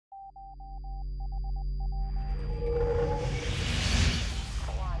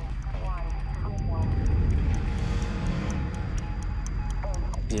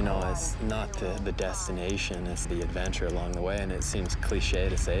You know, it's not the destination, it's the adventure along the way, and it seems cliche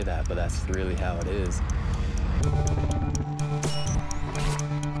to say that, but that's really how it is.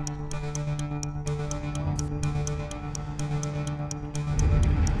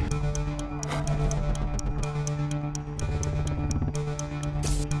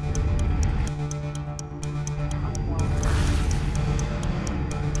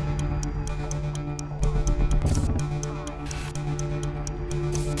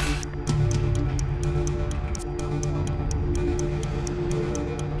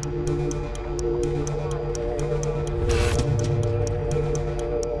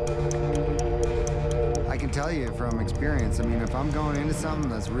 From experience, I mean, if I'm going into something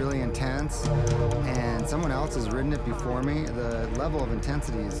that's really intense and someone else has ridden it before me, the level of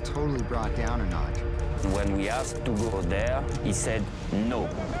intensity is totally brought down a notch. When we asked to go there, he said, no.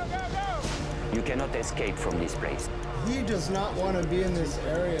 You cannot escape from this place. He does not want to be in this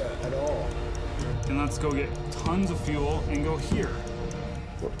area at all. And let's go get tons of fuel and go here.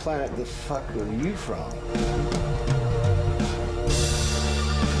 What planet the fuck are you from?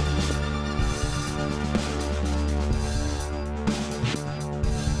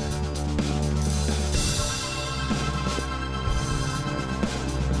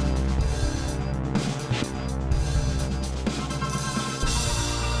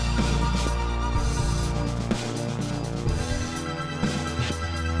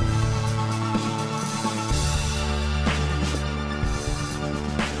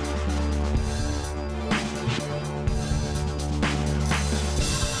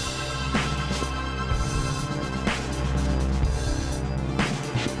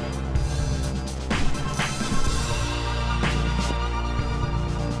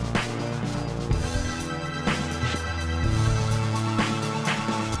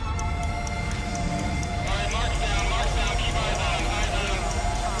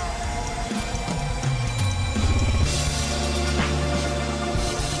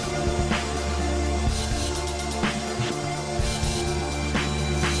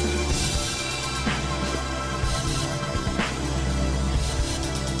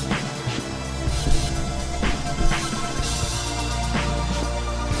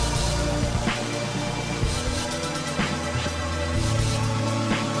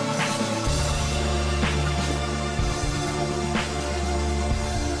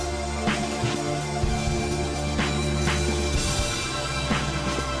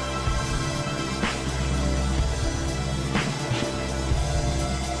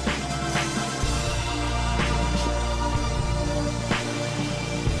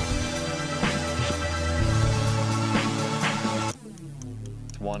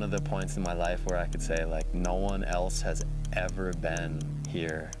 One of the points in my life where I could say, like, no one else has ever been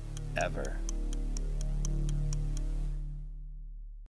here, ever.